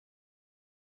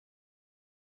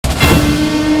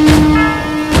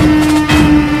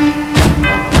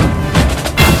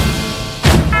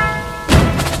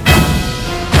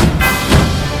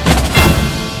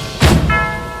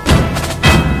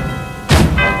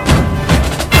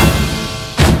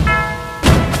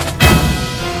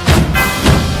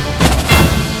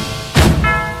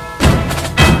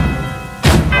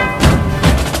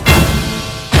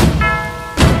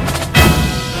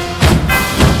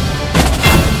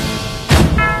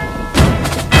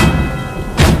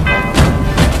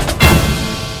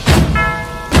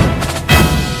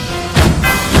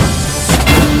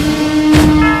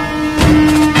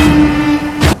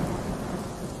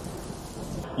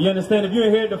You understand? If you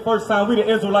ain't heard the first time, we the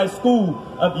Israelite School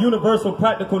of Universal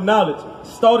Practical Knowledge.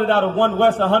 Started out of 1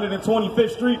 West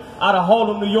 125th Street out of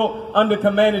Harlem, New York, under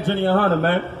Commander Jenny Yahanna,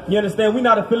 man. You understand? We're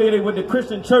not affiliated with the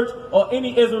Christian church or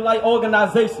any Israelite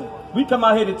organization. We come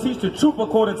out here to teach the truth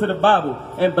according to the Bible.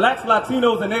 And blacks,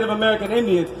 Latinos, and Native American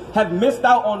Indians have missed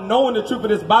out on knowing the truth of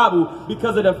this Bible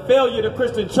because of the failure of the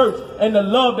Christian church and the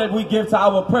love that we give to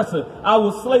our oppressor,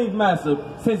 our slave master.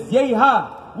 Since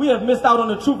Yahanna, we have missed out on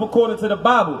the truth according to the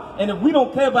Bible. And if we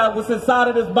don't care about what's inside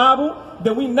of this Bible,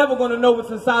 then we never going to know what's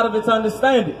inside of it to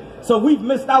understand it. So we've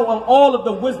missed out on all of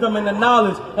the wisdom and the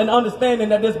knowledge and understanding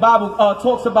that this Bible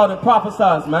talks about and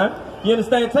prophesies, man. You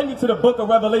understand? Take me to the book of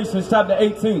Revelation, chapter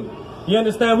 18. You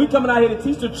understand? We coming out here to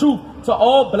teach the truth to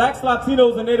all blacks,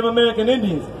 Latinos, and Native American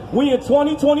Indians. We in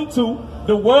 2022,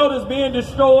 the world is being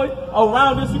destroyed.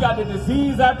 Around us, you got the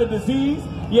disease after disease.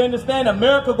 You understand?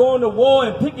 America going to war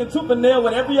and picking tooth and nail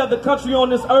with every other country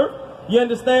on this earth. You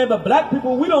understand? But black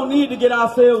people, we don't need to get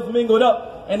ourselves mingled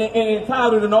up and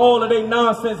entitled in all of their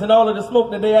nonsense and all of the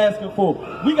smoke that they asking for.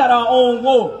 We got our own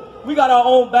war. We got our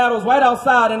own battles right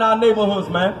outside in our neighborhoods,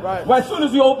 man. Right. As soon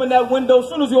as you open that window, as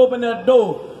soon as you open that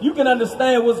door, you can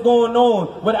understand what's going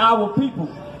on with our people.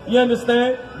 You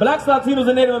understand? Blacks, Latinos,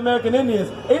 and Native American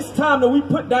Indians, it's time that we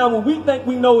put down what we think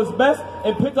we know is best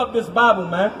and pick up this Bible,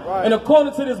 man. Right. And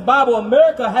according to this Bible,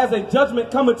 America has a judgment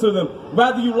coming to them,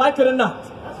 whether you like it or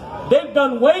not. They've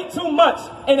done way too much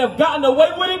and have gotten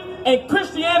away with it, and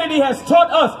Christianity has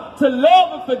taught us to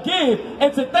love and forgive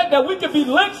and to think that we can be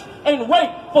lynched and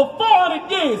raped for 400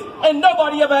 years and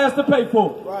nobody ever has to pay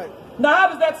for it. Right. Now, how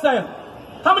does that sound?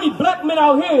 How many black men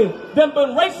out here that have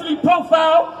been racially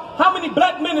profiled? How many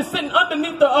black men are sitting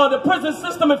underneath the prison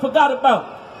system and forgot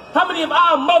about? How many of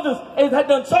our mothers had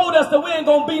done told us that we ain't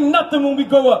gonna be nothing when we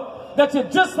grow up? That you're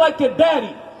just like your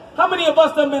daddy. How many of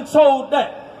us have been told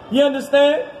that? You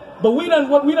understand? But we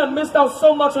done missed out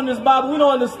so much on this Bible. We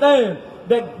don't understand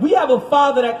that we have a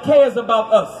Father that cares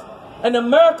about us. And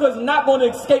America is not going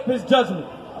to escape his judgment.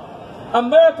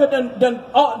 America done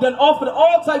offered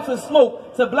all types of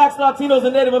smoke to blacks, Latinos,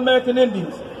 and Native American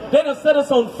Indians. They done set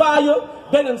us on fire.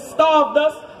 They done starved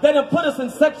us. They done put us in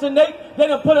Section 8. They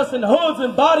done put us in hoods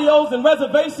and barrios and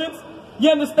reservations. You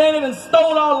understand? They done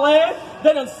stole our land.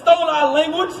 They done stole our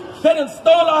language. They done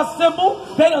stole our symbol.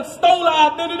 They done stole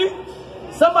our identity.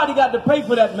 Somebody got to pay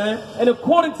for that, man. And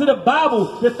according to the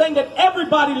Bible, the thing that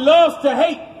everybody loves to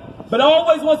hate, but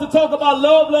always wants to talk about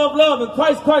love, love, love, and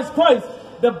Christ, Christ, Christ.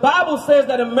 The Bible says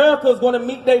that America is going to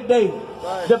meet their day.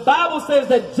 Right. The Bible says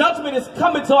that judgment is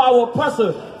coming to our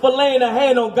oppressor for laying a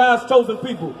hand on God's chosen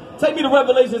people. Take me to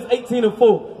Revelations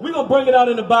 18:4. We're going to bring it out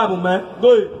in the Bible, man.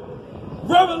 Go ahead.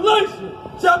 Revelation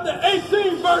chapter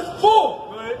 18, verse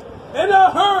 4. And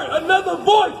I heard another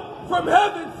voice from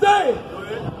heaven saying,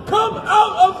 come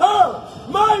out of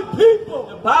her, my people.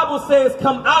 The Bible says,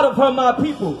 come out of her, my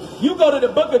people. You go to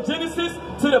the book of Genesis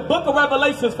to the book of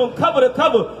Revelations, from cover to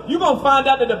cover, you're going to find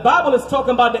out that the Bible is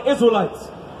talking about the Israelites.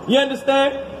 You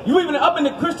understand? You even up in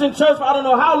the Christian church for I don't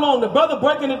know how long, the brother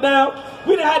breaking it down.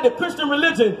 We done had the Christian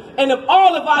religion, and of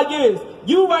all of our years,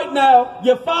 you right now,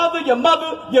 your father, your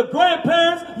mother, your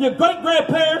grandparents, your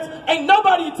great-grandparents, ain't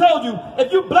nobody told you,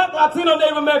 if you black, Latino,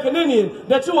 Native American Indian,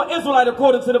 that you are Israelite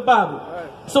according to the Bible. Right.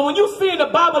 So when you see in the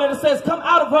Bible that it says, come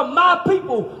out of her, my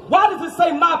people, why does it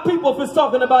say my people if it's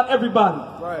talking about everybody?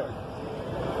 Right.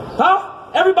 Huh?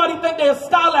 Everybody think they're a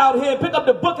scholar out here and pick up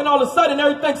the book and all of a sudden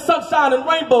everything's sunshine and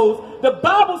rainbows. The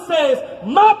Bible says,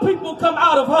 my people come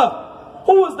out of her.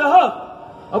 Who is the her?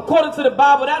 According to the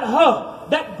Bible, that her,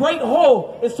 that great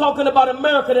whore is talking about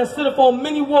America that sitteth on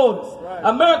many waters. Right.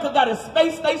 America got a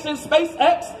space station,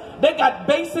 SpaceX. They got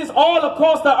bases all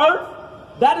across the earth.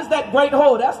 That is that great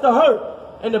whore. That's the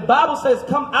her. And the Bible says,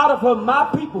 come out of her, my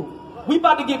people. We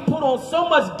about to get put on so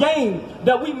much game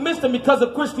that we missed them because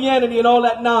of Christianity and all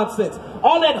that nonsense.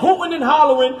 All that hooting and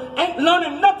hollering, ain't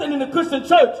learning nothing in the Christian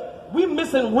church. We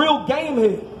missing real game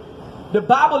here. The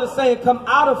Bible is saying come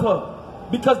out of her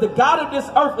because the God of this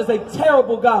earth is a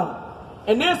terrible God.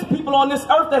 And there's people on this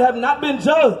earth that have not been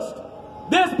judged.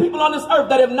 There's people on this earth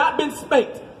that have not been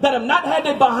spanked, that have not had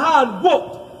their behind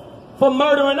whooped for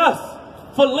murdering us,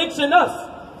 for lynching us,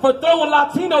 for throwing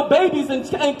Latino babies in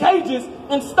cages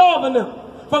and starving them,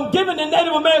 from giving the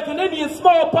Native American Indians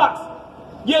smallpox.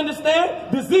 You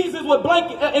understand? Diseases with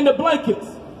in the blankets,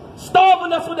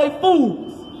 starving us with their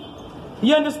foods.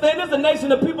 You understand? There's a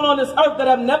nation of people on this earth that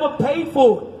have never paid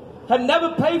for it, have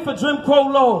never paid for Jim Crow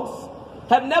laws,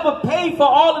 have never paid for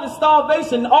all of the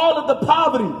starvation, all of the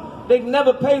poverty. They've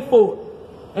never paid for it.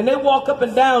 And they walk up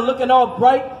and down looking all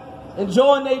bright,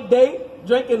 enjoying their day,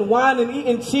 drinking wine and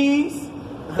eating cheese.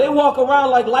 They walk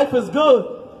around like life is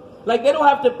good. like they don't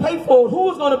have to pay for it.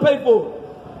 Who's going to pay for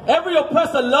it? Every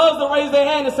oppressor loves to raise their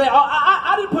hand and say, oh,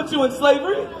 I didn't put you in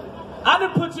slavery. I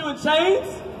didn't put you in chains.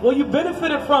 Well, you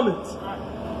benefited from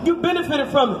it. You benefited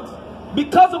from it.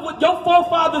 Because of what your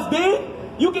forefathers did,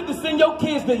 you get to send your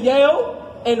kids to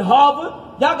Yale and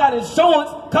Harvard. Y'all got insurance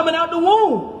coming out the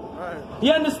womb.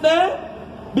 You understand?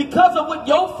 Because of what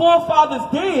your forefathers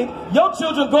did, your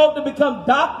children grow up to become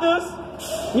doctors.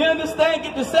 You understand?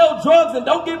 Get to sell drugs and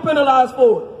don't get penalized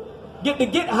for it. Get to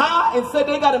get high and say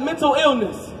they got a mental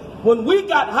illness. When we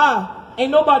got high,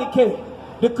 ain't nobody cared.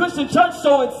 The Christian church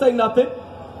show ain't say nothing,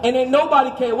 and ain't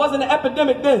nobody cared. It wasn't an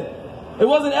epidemic then. It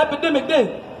wasn't an epidemic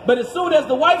then. But as soon as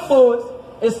the white boys,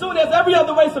 as soon as every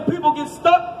other race of people get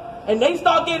stuck and they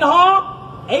start getting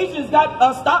harmed, Asians got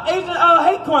stop Asian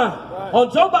hate crime. Right.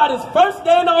 On Joe Biden's first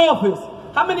day in the office.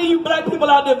 How many of you black people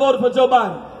out there voted for Joe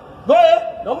Biden? Go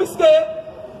ahead, don't be scared.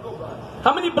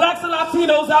 How many blacks and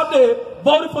Latinos out there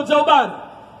voted for Joe Biden?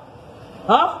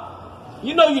 Huh?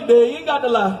 You know you did, you ain't got to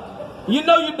lie. You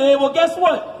know you did. Well, guess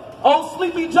what? Old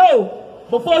Sleepy Joe,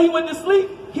 before he went to sleep,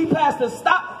 he passed a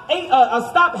stop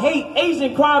hate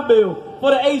Asian crime bill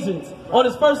for the Asians on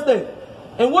his first day.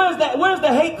 And where's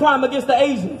the hate crime against the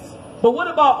Asians? But what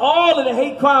about all of the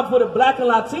hate crime for the black and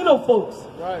Latino folks?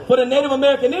 Right. For the Native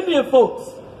American Indian folks?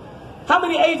 How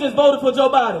many Asians voted for Joe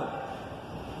Biden?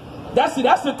 That's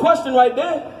the question right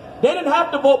there. They didn't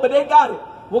have to vote, but they got it.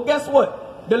 Well, guess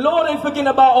what? The Lord ain't forgetting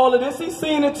about all of this. He's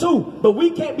seeing it too. But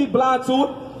we can't be blind to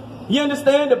it. You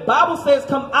understand? The Bible says,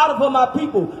 come out of her, my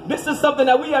people. This is something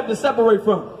that we have to separate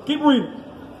from. Keep reading.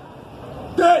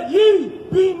 That ye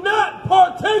be not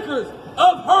partakers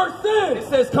of her sins. It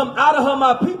says, come out of her,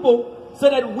 my people, so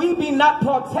that we be not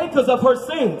partakers of her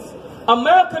sins.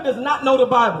 America does not know the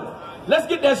Bible. Let's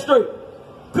get that straight.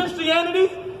 Christianity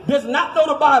does not know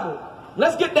the Bible.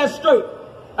 Let's get that straight.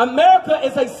 America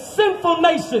is a sinful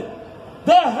nation.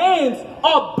 Their hands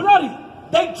are bloody.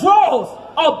 Their drawers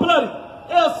are bloody.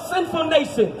 They're a sinful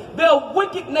nation. They're a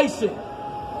wicked nation.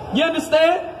 You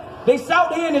understand? They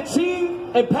shout here and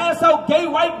achieve and pass out gay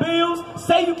right bills,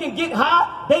 say you can get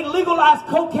high. They legalize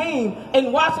cocaine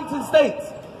in Washington State.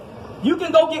 You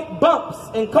can go get bumps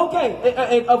and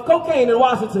cocaine in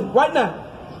Washington right now.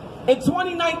 In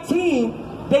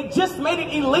 2019, they just made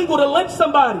it illegal to lynch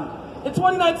somebody. In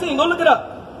 2019, go look it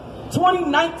up.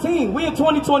 2019, we in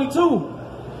 2022.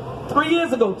 3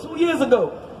 years ago, 2 years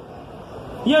ago.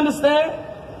 You understand?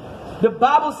 The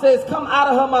Bible says, come out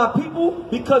of her, my people,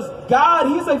 because God,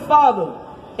 he's a father.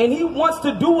 And he wants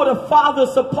to do what a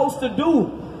father's supposed to do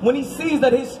when he sees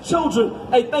that his children,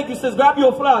 hey, thank you, sis, grab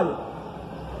your flyer.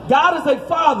 God is a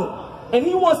father, and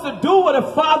he wants to do what a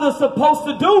father's supposed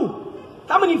to do.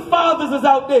 How many fathers is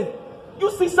out there?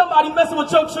 You see somebody messing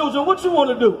with your children, what you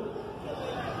want to do?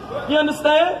 You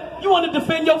understand? You want to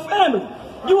defend your family.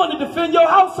 You want to defend your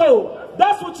household.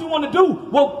 That's what you want to do.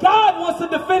 Well, God wants to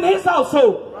defend his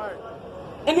household. Right.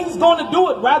 And he's going to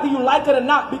do it, whether you like it or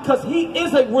not, because he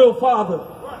is a real father.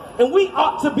 Right. And we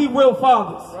ought to be real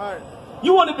fathers. Right.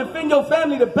 You want to defend your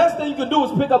family, the best thing you can do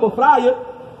is pick up a flyer.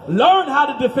 Learn how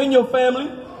to defend your family.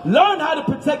 Learn how to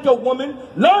protect your woman.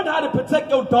 Learn how to protect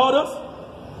your daughters.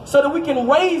 So that we can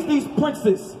raise these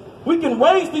princes. We can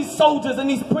raise these soldiers and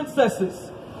these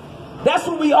princesses. That's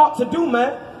what we ought to do,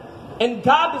 man. And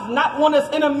God does not want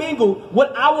us intermingled with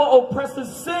our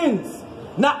oppressors' sins.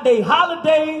 Not their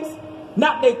holidays,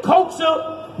 not their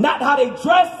culture, not how they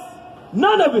dress,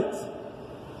 none of it.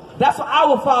 That's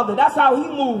our Father. That's how he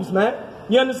moves, man.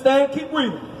 You understand? Keep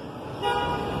reading.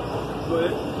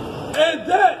 And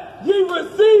that ye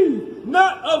receive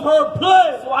not of her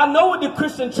plague. So I know what the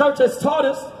Christian church has taught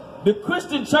us. The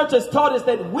Christian church has taught us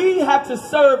that we have to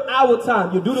serve our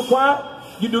time. You do the crime,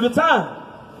 you do the time.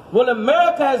 Well,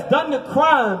 America has done the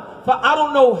crime for I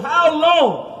don't know how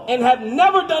long and have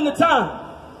never done the time.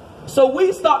 So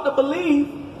we start to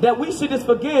believe that we should just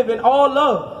forgive in all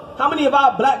love. How many of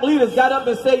our black leaders got up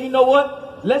and said, you know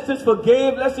what? Let's just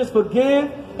forgive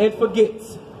and forget.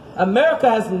 America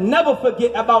has never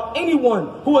forget about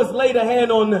anyone who has laid a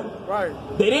hand on them. Right.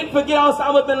 They didn't forget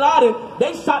Osama bin Laden.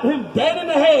 They shot him dead in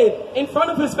the head in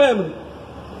front of his family.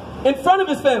 In front of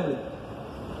his family.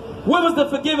 Where was the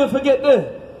forgive and forget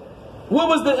there? Where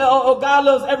was the God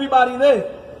loves everybody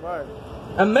there? Right.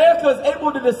 America is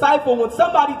able to decipher when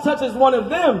somebody touches one of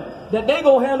them that they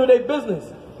gonna handle their business.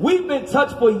 We've been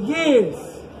touched for years.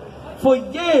 For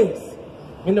years.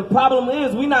 And the problem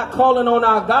is we're not calling on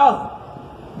our God.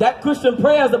 That Christian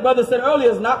prayer, as the brother said earlier,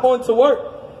 is not going to work.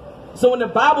 So when the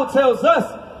Bible tells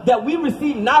us that we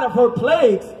receive not of her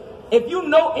plagues, if you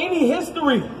know any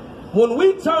history, when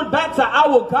we turn back to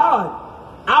our God,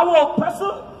 our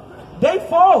oppressor, they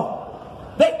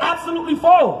fall. They absolutely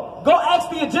fall. Go ask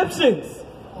the Egyptians.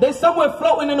 They somewhere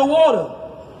floating in the water.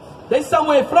 They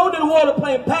somewhere floating in the water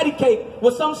playing patty cake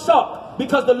with some shark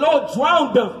because the Lord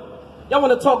drowned them. Y'all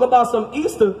want to talk about some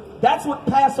Easter? That's what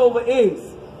Passover is.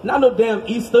 Not no damn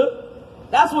Easter.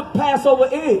 That's what Passover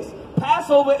is.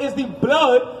 Passover is the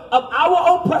blood of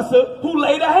our oppressor who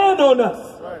laid a hand on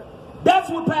us. Right. That's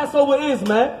what Passover is,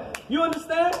 man. You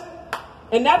understand?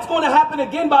 And that's going to happen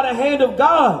again by the hand of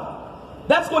God.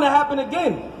 That's going to happen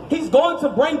again. He's going to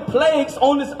bring plagues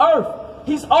on this earth.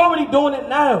 He's already doing it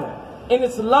now. And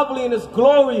it's lovely and it's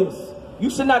glorious. You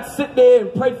should not sit there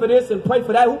and pray for this and pray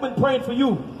for that. Who's been praying for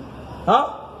you?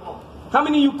 Huh? How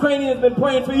many Ukrainians been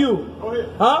praying for you?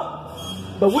 Huh?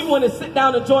 But we want to sit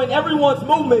down and join everyone's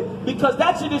movement because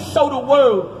that should just show the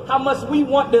world how much we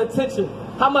want the attention,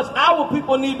 how much our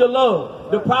people need the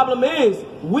love. The problem is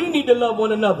we need to love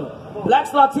one another. Blacks,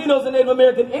 Latinos, and Native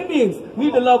American Indians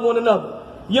need to love one another.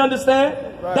 You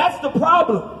understand? Right. That's the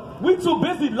problem. We too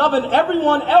busy loving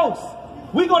everyone else.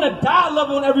 We're going to die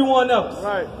loving everyone else.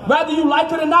 Right. Whether you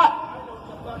like it or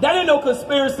not. That ain't no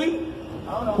conspiracy.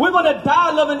 We're going to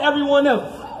die loving everyone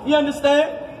else. You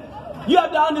understand? You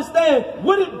have to understand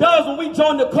what it does when we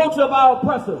join the culture of our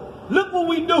oppressor. Look what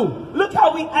we do. Look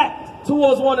how we act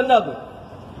towards one another.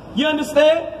 You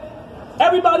understand?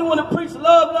 Everybody want to preach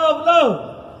love, love,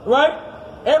 love. Right?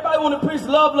 Everybody want to preach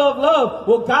love, love, love.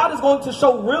 Well, God is going to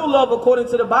show real love according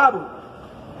to the Bible.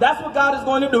 That's what God is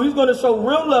going to do. He's going to show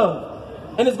real love.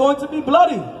 And it's going to be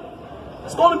bloody.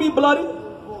 It's going to be bloody.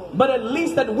 But at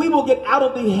least that we will get out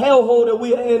of the hellhole that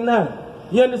we are in now.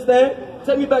 You understand?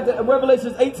 Take me back to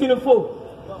Revelation 18 and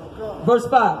 4. Verse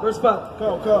 5. Verse 5.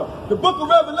 Come. The book of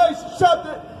Revelation,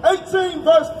 chapter 18,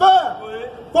 verse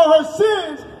 5. For her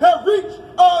sins have reached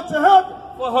unto heaven.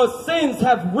 For her sins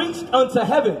have reached unto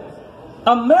heaven.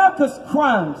 America's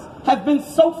crimes have been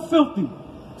so filthy,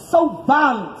 so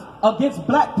violent against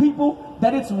black people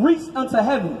that it's reached unto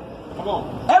heaven. Come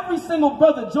on. Every single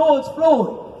brother, George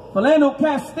Floyd, Philando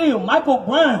Castile, Michael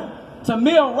Brown,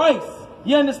 Tamir Rice,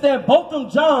 you understand,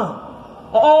 Botham John,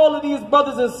 all of these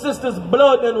brothers and sisters'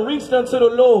 blood that reached unto the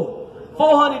Lord.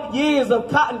 400 years of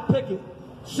cotton picking,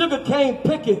 sugar cane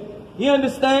picking, you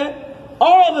understand?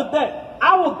 All of that.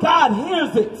 Our God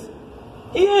hears it.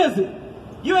 He hears it.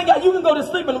 You can go to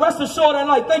sleep and rest assured at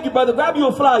night. Thank you, brother. Grab you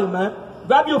a flyer, man.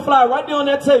 Grab you a flyer right there on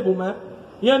that table, man.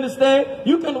 You understand?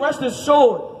 You can rest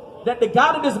assured that the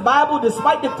God of this Bible,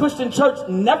 despite the Christian church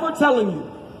never telling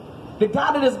you, the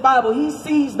God of this Bible, he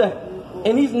sees that.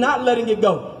 And he's not letting it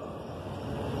go.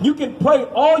 You can pray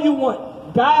all you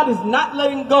want. God is not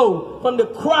letting go from the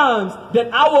crimes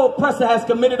that our oppressor has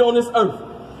committed on this earth.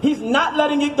 He's not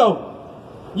letting it go.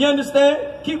 You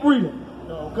understand? Keep reading.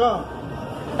 Oh, God.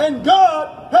 And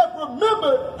God hath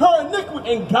remembered her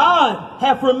iniquity. And God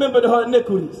hath remembered her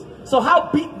iniquities. So how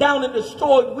beat down and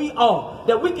destroyed we are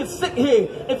that we can sit here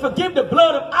and forgive the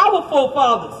blood of our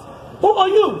forefathers. Who are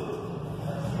you?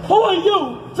 Who are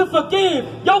you to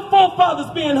forgive your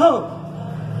forefathers being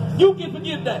hung? You can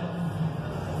forgive that.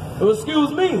 Well,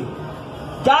 excuse me.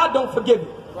 God don't forgive it.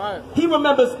 Right. He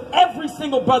remembers every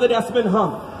single brother that's been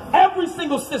hung. Every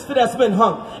single sister that's been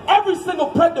hung. Every single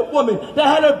pregnant woman that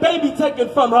had her baby taken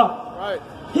from her. Right.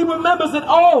 He remembers it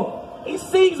all. He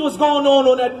sees what's going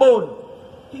on that border.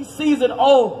 He sees it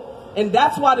all. And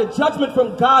that's why the judgment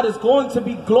from God is going to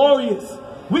be glorious.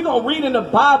 We're going to read in the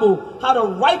Bible how the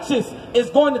righteous is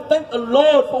going to thank the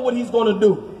Lord for what he's going to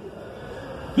do.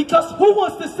 Because who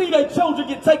wants to see their children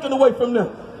get taken away from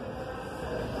them?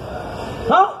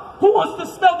 Huh? Who wants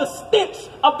to smell the stench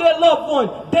of their loved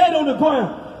one dead on the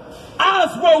ground?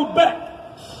 Eyes rolled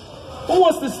back. Who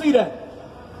wants to see that?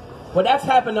 Well, that's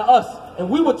happened to us. And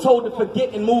we were told to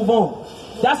forget and move on.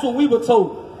 That's what we were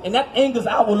told. And that angers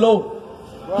our Lord.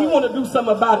 He want to do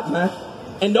something about it, man.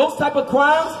 And those type of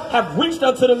crimes have reached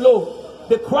unto the Lord.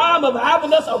 The crime of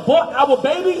having us abort our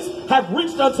babies have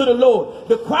reached unto the Lord.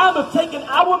 The crime of taking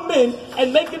our men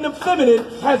and making them feminine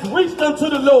has reached unto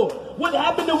the Lord. What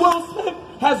happened to Will Smith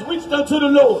has reached unto the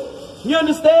Lord. You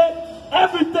understand?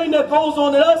 Everything that goes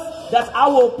on in us, that's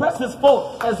our oppressor's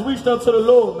fault, has reached unto the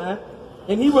Lord, man.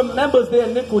 And he remembers their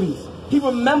iniquities. He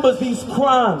remembers these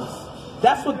crimes.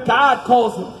 That's what God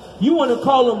calls them. You want to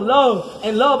call them love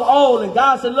and love all, and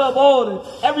God should love all,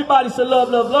 and everybody should love,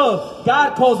 love, love.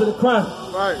 God calls it a crime.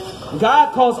 Right.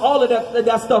 God calls all of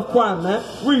that stuff crime, man.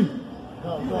 Read.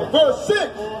 Verse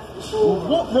 6.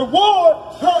 Reward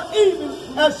her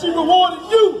even as she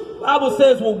rewarded you. The Bible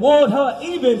says reward her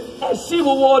even as she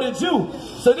rewarded you.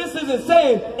 So this isn't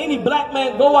saying any black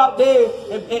man go out there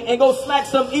and go smack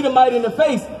some Edomite in the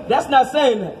face. That's not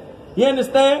saying that. You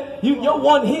understand? Your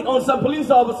one hit on some police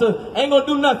officer ain't gonna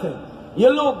do nothing.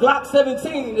 Your little Glock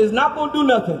 17 is not going to do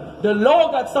nothing. The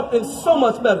Lord got something so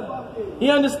much better.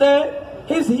 You understand?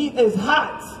 His heat is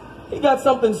hot. He got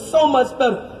something so much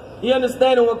better. You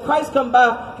understand? And when Christ come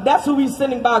by, that's who he's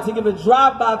sending by to give a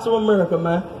drive-by to America,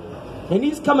 man. And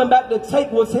he's coming back to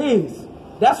take what's his.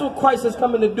 That's what Christ is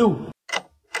coming to do.